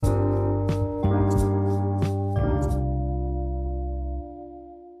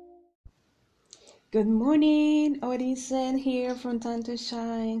Good morning, Odison here from Time to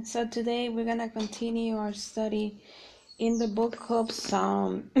Shine. So today we're gonna continue our study in the book of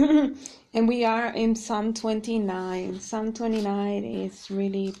Psalm, and we are in Psalm 29. Psalm 29 is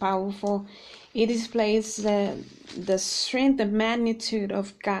really powerful. It displays the strength, the magnitude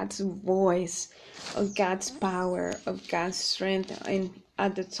of God's voice, of God's power, of God's strength, and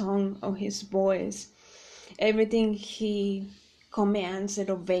at the tone of His voice. Everything He commands, it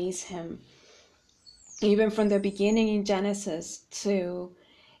obeys Him. Even from the beginning in Genesis to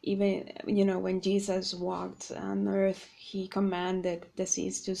even, when Jesus walked on earth, he commanded the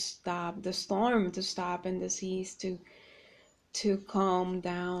seas to stop, the storm to stop, and the seas to calm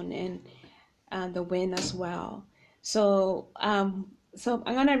down, and the wind as well. So I'm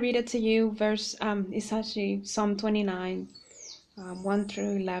gonna read it to you. It's actually Psalm 29, 1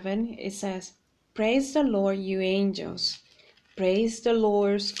 through 11. It says, "Praise the Lord, you angels. Praise the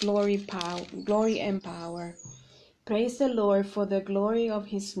Lord's glory and power. Praise the Lord for the glory of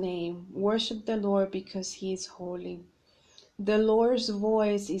his name. Worship the Lord because he is holy. The Lord's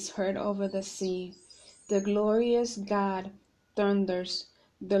voice is heard over the sea. The glorious God thunders.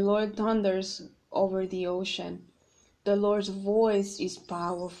 The Lord thunders over the ocean. The Lord's voice is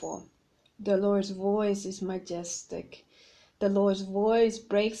powerful. The Lord's voice is majestic. The Lord's voice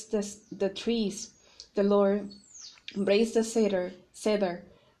breaks the trees. The Lord breaks the cedar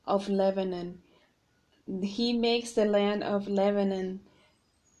of Lebanon. He makes the land of Lebanon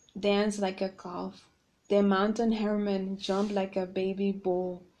dance like a calf. The mountain hermit jump like a baby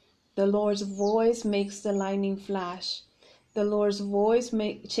bull. The Lord's voice makes the lightning flash. The Lord's voice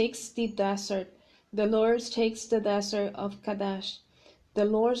shakes the desert. The Lord shakes the desert of Kadesh. The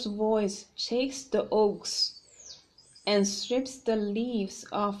Lord's voice shakes the oaks and strips the leaves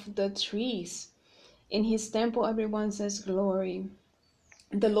off the trees. In his temple everyone says glory.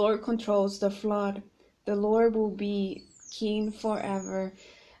 The Lord controls the flood. The Lord will be king forever.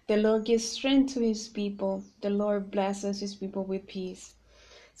 The Lord gives strength to his people. The Lord blesses his people with peace.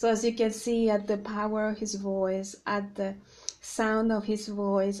 So as you can see, at the power of his voice, at the sound of his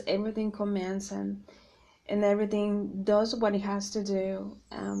voice, everything commands him, and everything does what it has to do.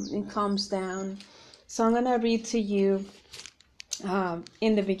 It comes down. So I'm going to read to you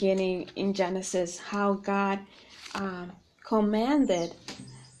in the beginning in Genesis how God commanded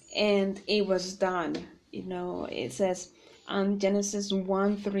and it was done. It says on Genesis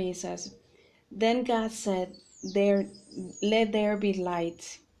 1:3, it says, "Then God said, let there be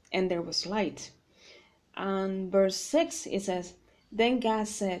light, and there was light." On verse 6, it says, "Then God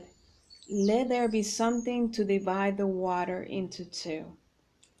said, let there be something to divide the water into two."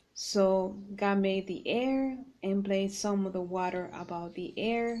 So God made the air and placed some of the water above the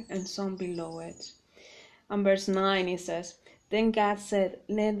air and some below it. On verse 9, it says, "Then God said,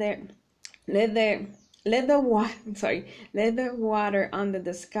 let the water under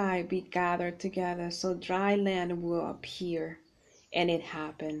the sky be gathered together so dry land will appear." And it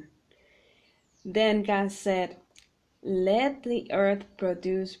happened. Then God said, "Let the earth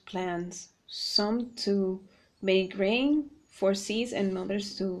produce plants, some to make grain for seeds and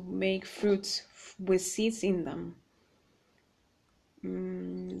others to make fruits with seeds in them."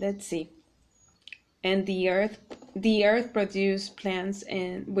 Let's see. And the earth produced plants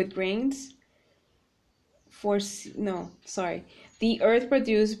and with grains for no sorry the earth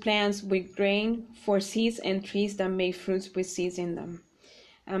produced plants with grain for seeds and trees that made fruits with seeds in them.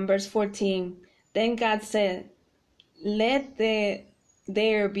 And verse 14, "Then God said, let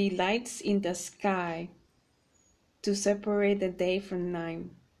there be lights in the sky to separate the day from night.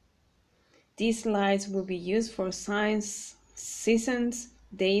 These lights will be used for signs, seasons,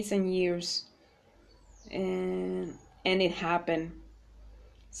 days, and years." And it happened.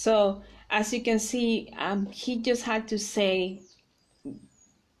 So as you can see, he just had to say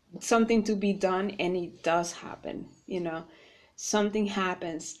something to be done, and it does happen. Something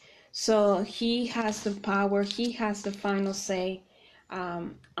happens. So he has the power, he has the final say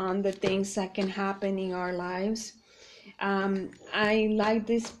on the things that can happen in our lives. I like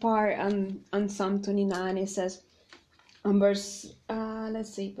this part on Psalm 29. It says on verse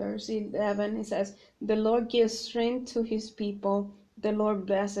 11, it says, "The Lord gives strength to his people. The Lord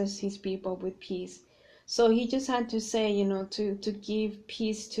blesses his people with peace." So he just had to say, to give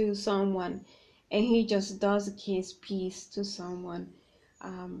peace to someone, and he just does give peace to someone.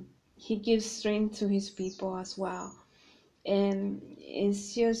 He gives strength to his people as well, and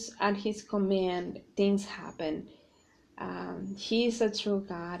it's just at his command things happen. He is a true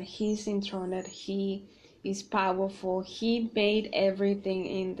God. He's enthroned. He is powerful. He made everything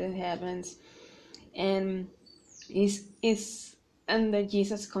in the heavens, and is under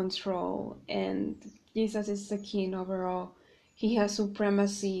Jesus' control, and Jesus is the king over all. He has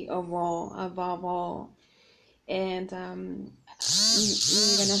supremacy of all, above all, and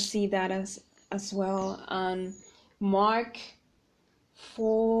we're gonna see that as well on Mark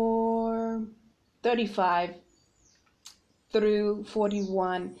 4:35 through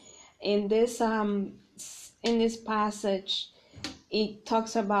 41. In this passage, it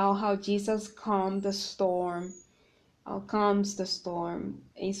talks about how Jesus calmed the storm, or calms the storm,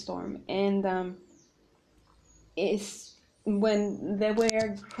 a storm, and it's when they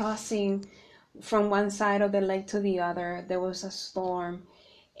were crossing from one side of the lake to the other, there was a storm,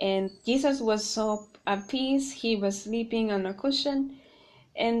 and Jesus was so at peace. He was sleeping on a cushion,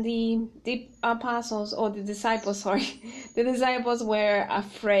 and the apostles, or the disciples, sorry, the disciples were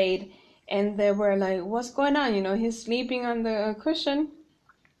afraid, and they were like, "What's going on? He's sleeping on the cushion,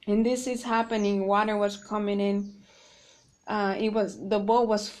 and this is happening." Water was coming in. The boat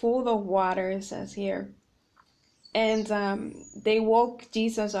was full of water, it says here, and they woke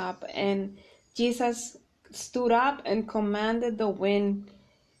Jesus up, and Jesus stood up and commanded the wind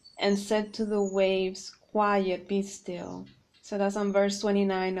and said to the waves, "Quiet, be still." So that's on verse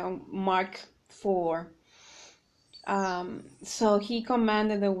 29 of Mark 4. So he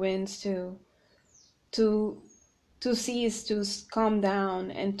commanded the winds to cease, to calm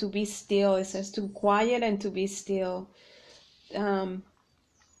down, and to be still. It says to quiet and to be still. And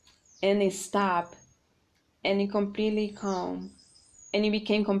it stopped, and it completely calm, and it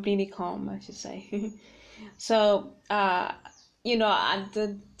became completely calm, I should say. So, at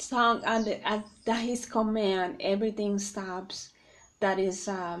the tongue, at his command, everything stops. That is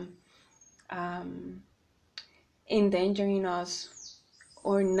endangering us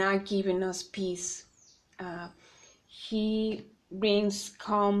or not giving us peace. He brings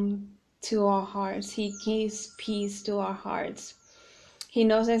calm to our hearts. He gives peace to our hearts. He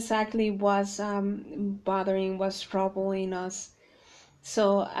knows exactly what's bothering, what's troubling us.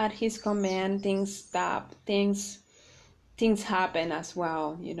 So at his command, things stop. Things happen as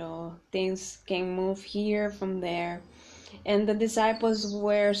well. Things can move here from there. And the disciples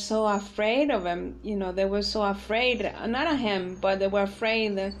were so afraid of him. They were so afraid, not of him, but they were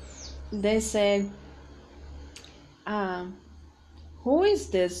afraid. That they said, "Who is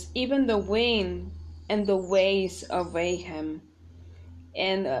this? Even the wind and the waves obey him."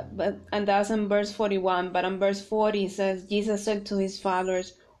 And that's in verse 41. But in verse 40 it says, Jesus said to his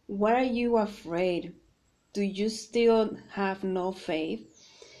followers, "What are you afraid? Do you still have no faith?"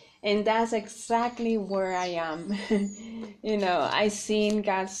 And that's exactly where I am. I've seen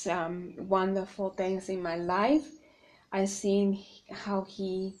God's wonderful things in my life. I've seen how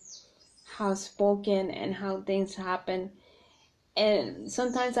he has spoken and how things happen. And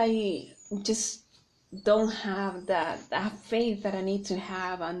sometimes I just don't have that faith that I need to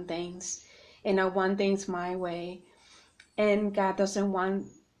have on things. And I want things my way. And God doesn't want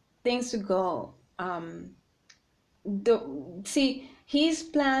things to go. His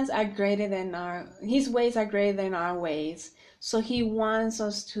plans are greater than his ways are greater than our ways. So he wants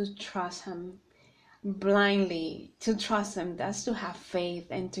us to trust him blindly. To trust him, that's to have faith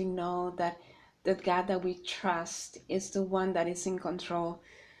and to know that the God that we trust is the one that is in control,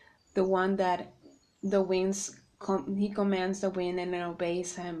 the one that the winds he commands the wind and it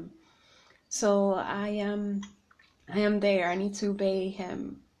obeys him. So I am there. I need to obey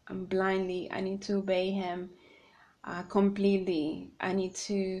him blindly. I need to obey him completely. I need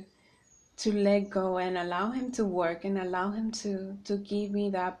to let go and allow him to work and allow him to give me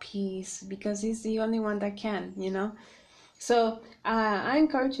that peace, because he's the only one that can. So I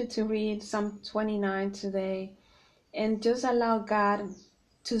encourage you to read Psalm 29 today, and just allow God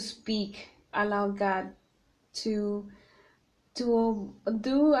to speak. Allow God to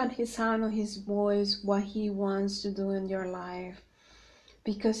do at his sound of his voice what he wants to do in your life,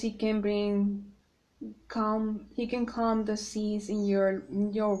 because he can bring calm. He can calm the seas in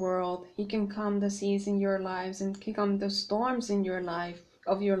your world. He can calm the seas in your lives, and can calm the storms in your life,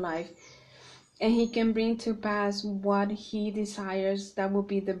 and he can bring to pass what he desires that will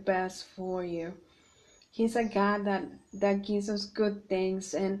be the best for you. He's a God that gives us good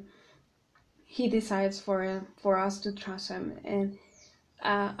things, and he desires for us to trust him. And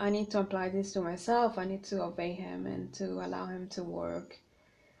I need to apply this to myself. I need to obey him and to allow him to work.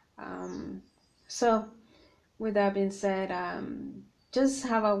 So with that being said, just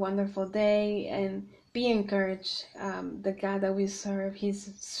have a wonderful day and be encouraged. The God that we serve, he's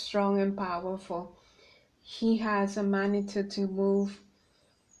strong and powerful. He has a magnitude to move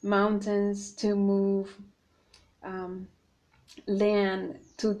mountains, to move learn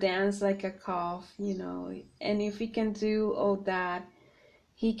to dance like a calf, And if He can do all that,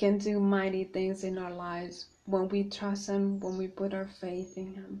 He can do mighty things in our lives when we trust Him, when we put our faith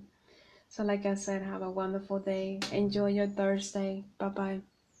in Him. So, like I said, have a wonderful day. Enjoy your Thursday. Bye bye.